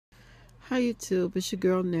Hi YouTube, it's your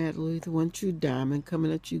girl Natalie, the one true diamond,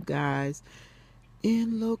 coming at you guys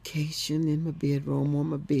in location in my bedroom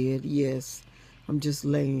on my bed. Yes, I'm just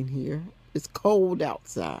laying here. It's cold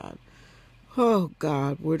outside. Oh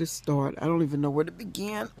God, where to start? I don't even know where to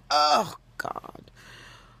begin. Oh God.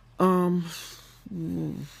 Um,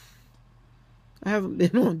 I haven't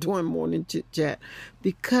been on doing morning chit chat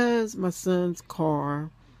because my son's car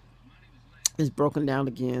is broken down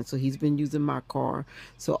again, so he's been using my car.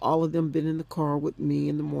 So all of them been in the car with me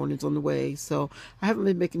in the mornings on the way. So I haven't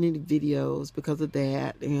been making any videos because of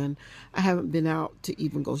that, and I haven't been out to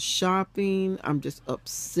even go shopping. I'm just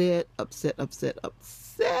upset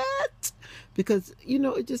because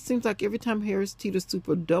it just seems like every time Harris Teeter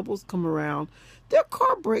Super Doubles come around, their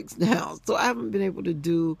car breaks down. So I haven't been able to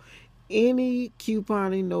do any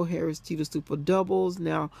couponing, no Harris Teeter Super Doubles.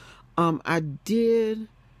 Now I did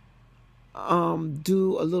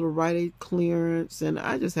do a little Rite Aid clearance, and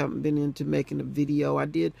I just haven't been into making a video. I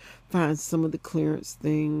did find some of the clearance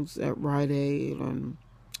things at Rite Aid, and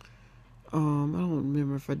I don't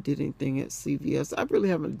remember if I did anything at CVS. I really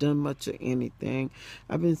haven't done much of anything.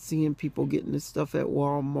 I've been seeing people getting this stuff at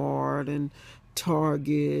Walmart and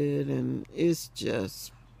Target, and it's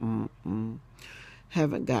just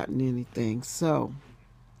haven't gotten anything. So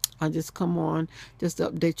I just come on just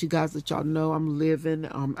to update you guys, that y'all know I'm living.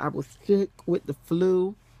 I was sick with the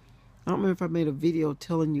flu. I don't remember if I made a video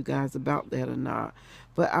telling you guys about that or not,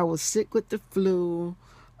 but I was sick with the flu.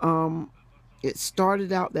 It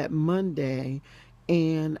started out that Monday,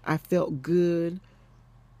 and I felt good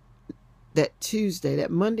that Tuesday. That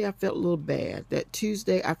Monday I felt a little bad. That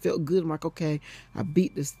Tuesday I felt good. I'm like, okay, I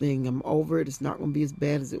beat this thing. I'm over it. It's not going to be as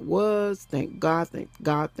bad as it was. Thank God, thank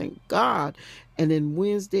God, thank God. And then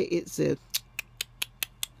Wednesday it said,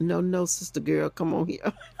 no, sister girl, come on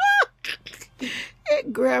here.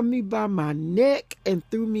 It grabbed me by my neck and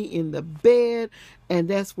threw me in the bed, and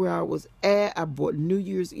that's where I was at. I bought New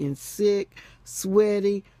Year's in sick,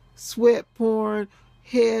 sweaty, sweat pouring,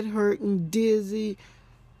 head hurting, dizzy,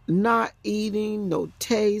 not eating, no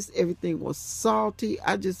taste, everything was salty.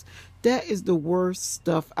 That is the worst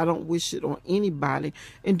stuff. I don't wish it on anybody.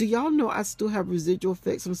 And do y'all know I still have residual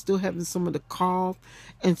effects? I'm still having some of the cough,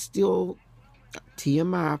 and still,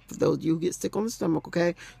 TMI for those of you who get sick on the stomach,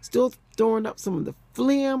 okay? Still throwing up some of the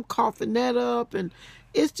phlegm, coughing that up, and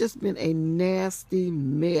it's just been a nasty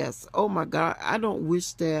mess. Oh my God, I don't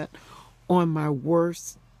wish that on my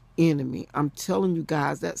worst enemy. I'm telling you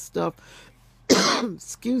guys, that stuff,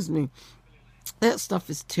 excuse me, that stuff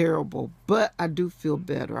is terrible, but I do feel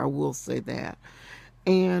better. I will say that.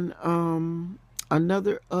 And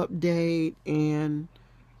another update, and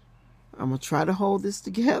I'm gonna try to hold this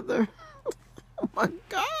together. Oh my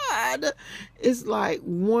God. It's like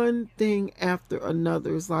one thing after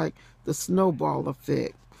another. It's like the snowball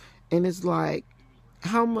effect. And it's like,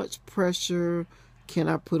 how much pressure can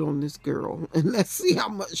I put on this girl? And let's see how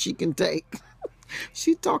much she can take.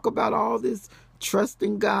 She talk about all this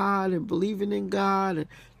trusting God and believing in God, and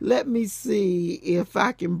let me see if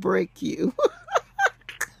I can break you.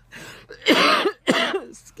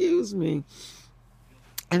 Excuse me.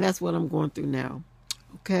 And that's what I'm going through now.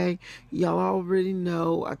 Okay, y'all already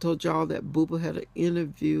know I told y'all that Booba had an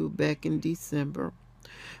interview back in December,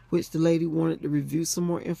 which the lady wanted to review some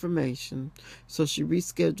more information, so she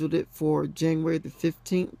rescheduled it for January the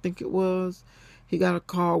 15th, I think it was. He got a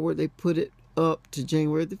call where they put it up to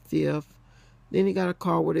January the 5th. Then he got a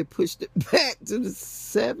call where they pushed it back to the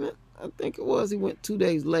 7th, I think it was. He went 2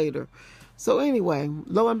 days later. So anyway,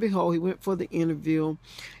 lo and behold, he went for the interview,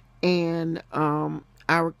 and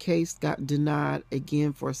our case got denied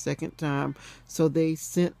again for a second time. So they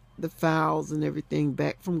sent the files and everything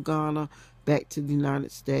back from Ghana back to the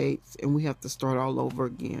United States, and we have to start all over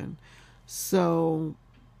again. So,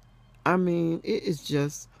 I mean, it is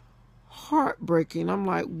just heartbreaking. I'm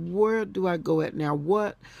like, where do I go at now?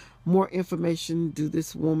 What more information do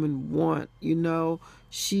this woman want? He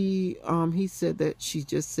said that she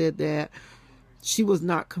just said that she was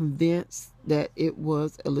not convinced that it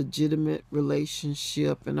was a legitimate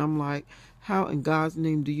relationship. And I'm like, how in God's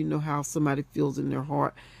name do you know how somebody feels in their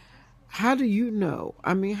heart? How do you know?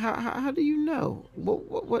 I mean, how do you know?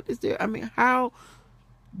 What is there? I mean, how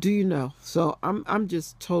do you know? So I'm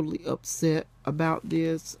just totally upset about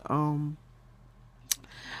this.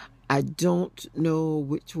 I don't know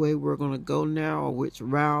which way we're going to go now, or which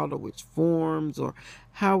route, or which forms, or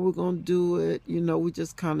how we're going to do it. We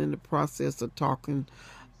just kind of in the process of talking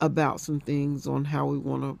about some things on how we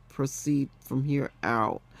want to proceed from here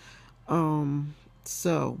out.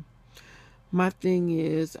 So my thing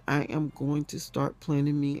is, I am going to start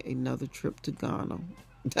planning me another trip to Ghana.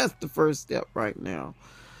 That's the first step right now.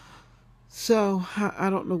 So I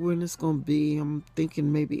don't know when it's going to be. I'm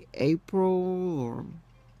thinking maybe April, or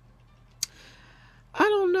I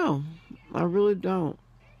don't know. I really don't.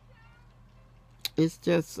 It's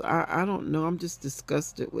just I don't know. I'm just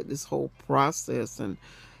disgusted with this whole process, and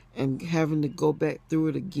having to go back through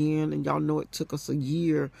it again. And y'all know it took us a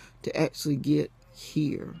year to actually get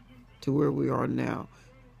here to where we are now.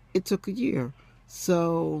 It took a year.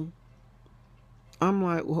 So I'm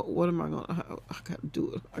like, well, what am I going to, I got to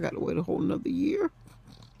do it. I got to wait a whole nother year.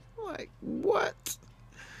 Like, what?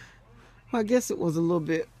 Well, I guess it was a little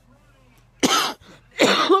bit, a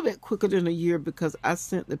little bit quicker than a year, because I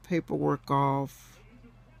sent the paperwork off.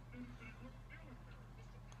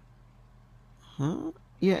 Huh?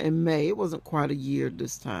 Yeah, in May. It wasn't quite a year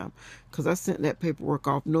this time, because I sent that paperwork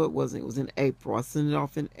off. No, it wasn't. It was in April. I sent it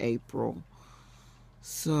off in April.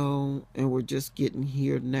 So, and we're just getting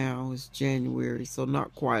here now. It's January, so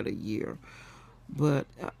not quite a year. But,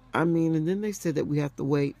 I mean, and then they said that we have to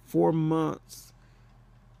wait 4 months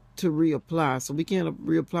to reapply. So we can't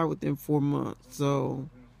reapply within 4 months. So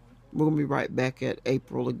we're going to be right back at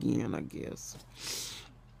April again, I guess,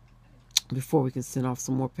 before we can send off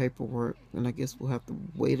some more paperwork. And I guess we'll have to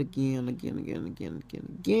wait again.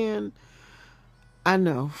 I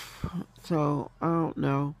know. So, I don't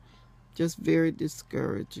know. Just very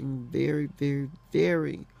discouraging. Very, very,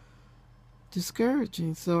 very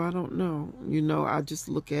discouraging. So, I don't know. I just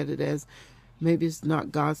look at it as maybe it's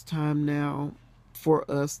not God's time now for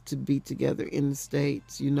us to be together in the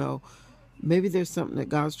States. Maybe there's something that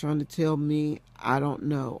God's trying to tell me. I don't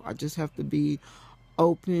know. I just have to be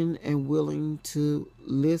open and willing to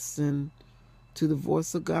listen to the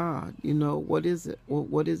voice of God. What is it?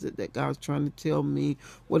 What is it that God's trying to tell me?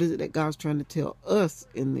 What is it that God's trying to tell us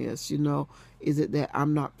in this? Is it that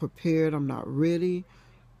I'm not prepared? I'm not ready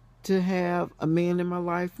to have a man in my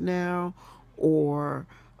life now? Or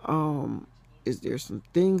is there some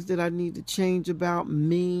things that I need to change about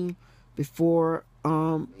me before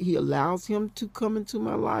he allows him to come into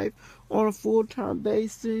my life on a full-time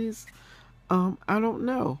basis? I don't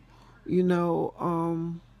know.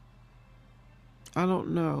 I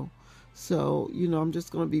don't know. So, I'm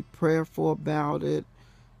just going to be prayerful about it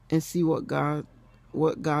and see what God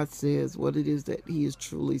says, what it is that he is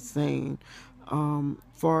truly saying.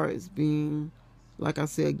 Far as being, like I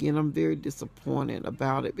said again, I'm very disappointed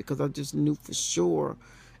about it, because I just knew for sure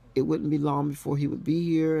it wouldn't be long before he would be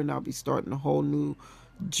here, and I'll be starting a whole new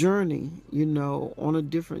journey, on a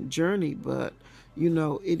different journey. But,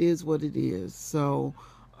 it is what it is. So,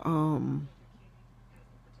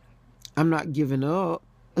 I'm not giving up.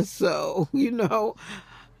 So,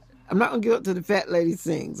 I'm not going to give up to the fat lady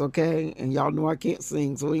sings, okay? And y'all know I can't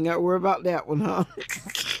sing, so we ain't got to worry about that one, huh?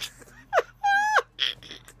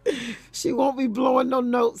 She won't be blowing no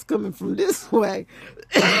notes coming from this way.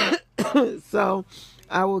 So,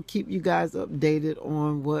 I will keep you guys updated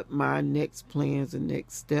on what my next plans and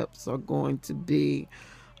next steps are going to be.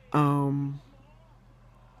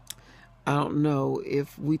 I don't know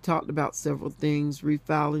if we talked about several things,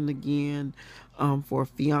 refiling again for a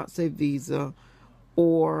fiance visa,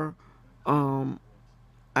 or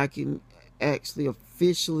I can actually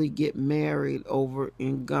officially get married over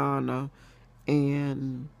in Ghana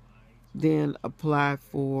and then apply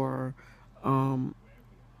for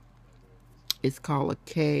it's called a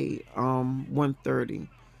K 130.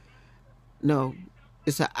 No,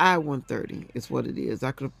 it's an I-130 is what it is.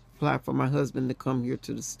 I could apply for my husband to come here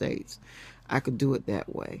to the States. I could do it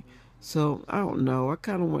that way. So, I don't know. I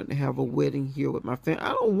kind of want to have a wedding here with my family. I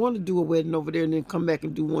don't want to do a wedding over there and then come back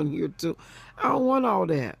and do one here too. I don't want all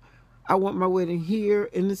that. I want my wedding here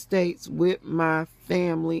in the States with my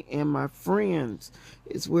family and my friends.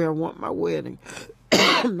 It's where I want my wedding.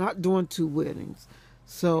 I'm not doing 2 weddings.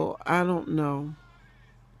 So, I don't know.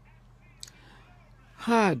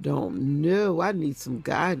 I don't know. I need some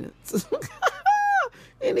guidance.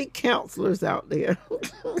 Any counselors out there?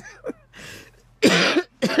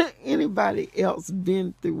 Anybody else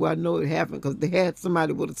been through? Well, I know it happened, because they had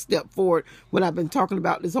somebody would have stepped forward when I've been talking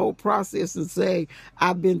about this whole process and say,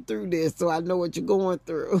 I've been through this, so I know what you're going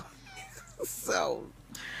through. So,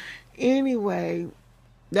 anyway,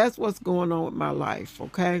 that's what's going on with my life,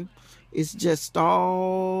 okay? It's just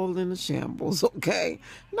all in a shambles, okay?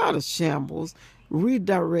 Not a shambles.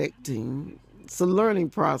 Redirecting. It's a learning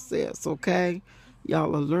process, okay?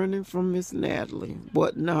 Y'all are learning from Miss Natalie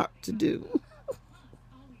what not to do.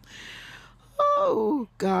 Oh,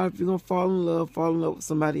 God, if you're going to fall in love with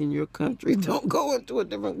somebody in your country. Don't go into a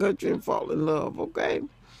different country and fall in love, okay?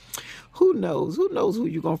 Who knows? Who knows who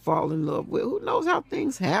you're going to fall in love with? Who knows how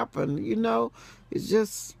things happen? It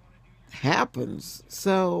just happens.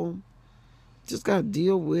 So, just got to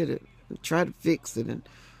deal with it. try to fix it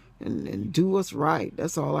and do what's right.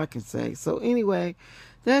 That's all I can say. So anyway,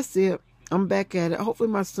 that's it. I'm back at it. Hopefully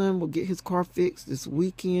my son will get his car fixed this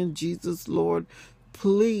weekend. Jesus, Lord,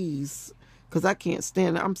 please. Because I can't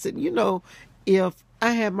stand it. I'm sitting, if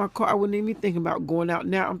I had my car, I wouldn't even be thinking about going out.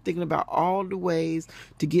 Now I'm thinking about all the ways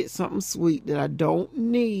to get something sweet that I don't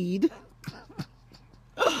need.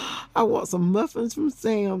 I want some muffins from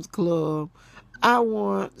Sam's Club. I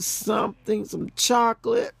want something, some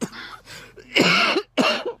chocolate.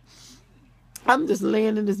 I'm just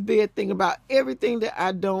laying in this bed thinking about everything that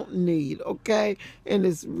I don't need, okay? And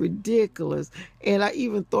it's ridiculous. And I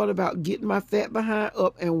even thought about getting my fat behind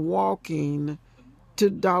up and walking to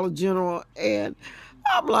Dollar General. And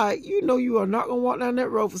I'm like, you are not going to walk down that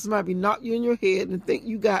road for somebody to be knock you in your head and think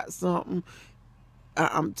you got something.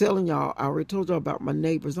 I'm telling y'all, I already told y'all about my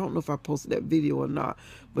neighbors. I don't know if I posted that video or not.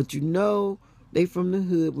 But they from the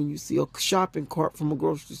hood when you see a shopping cart from a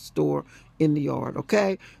grocery store in the yard,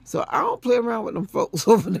 okay? So I don't play around with them folks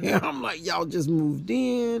over there. I'm like, y'all just moved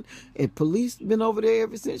in, and police been over there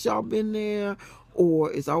ever since y'all been there,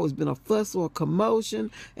 or it's always been a fuss or a commotion.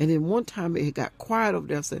 And then one time it got quiet over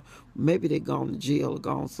there. I said, maybe they gone to jail or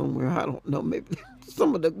gone somewhere. I don't know. Maybe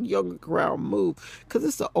some of the younger crowd moved, because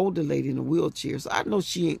it's an older lady in a wheelchair. So I know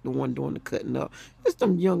she ain't the one doing the cutting up. It's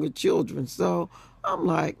them younger children. So I'm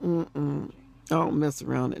like, I don't mess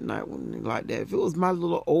around at night when like that. If it was my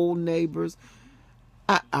little old neighbors,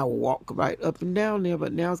 I would walk right up and down there.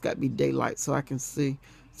 But now it's got to be daylight so I can see.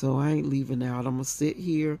 So I ain't leaving out. I'm going to sit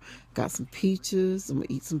here. Got some peaches. I'm going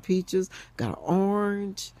to eat some peaches. Got an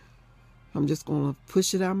orange. I'm just going to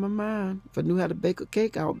push it out of my mind. If I knew how to bake a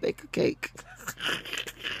cake, I would bake a cake.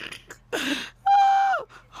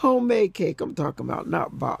 Homemade cake I'm talking about,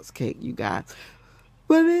 not box cake, you guys.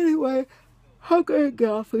 But anyway, I'm going to get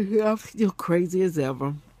off of here. I'm still crazy as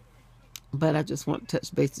ever. But I just want to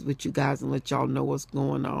touch bases with you guys and let y'all know what's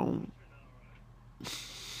going on.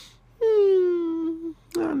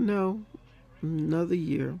 I know. Another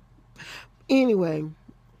year. Anyway,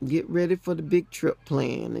 get ready for the big trip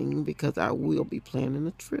planning, because I will be planning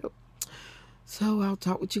a trip. So I'll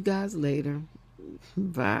talk with you guys later.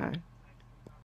 Bye.